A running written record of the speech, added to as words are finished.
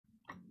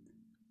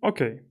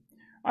Okay,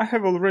 I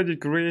have already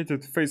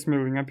created face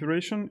milling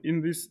operation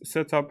in this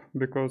setup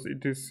because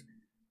it is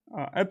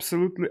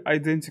absolutely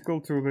identical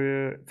to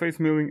the face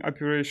milling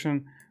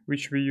operation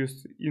which we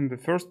used in the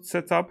first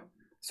setup.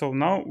 So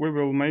now we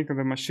will make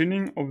the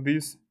machining of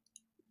this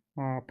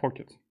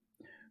pocket.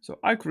 So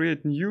I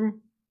create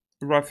new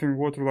roughing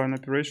waterline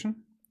operation.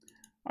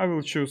 I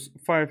will choose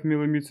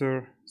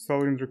 5mm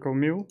cylindrical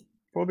mill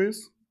for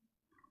this.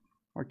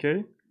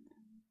 Okay,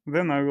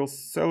 then I will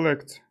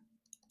select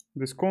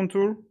this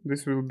contour.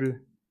 This will be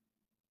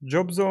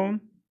job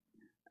zone,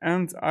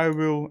 and I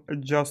will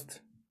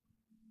adjust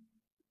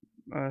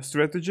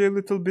strategy a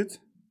little bit.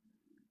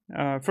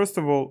 First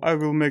of all, I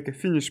will make a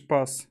finish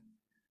pass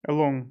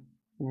along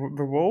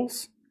the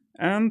walls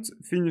and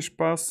finish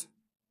pass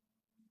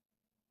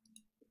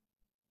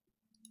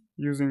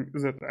using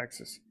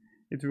z-axis.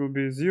 It will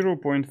be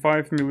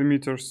 0.5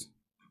 millimeters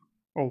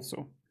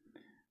also.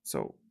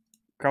 So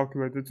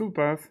calculate the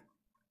toolpath.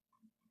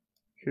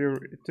 Here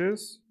it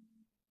is.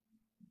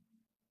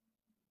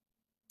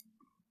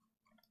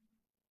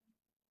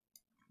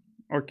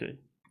 Okay,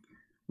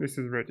 this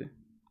is ready.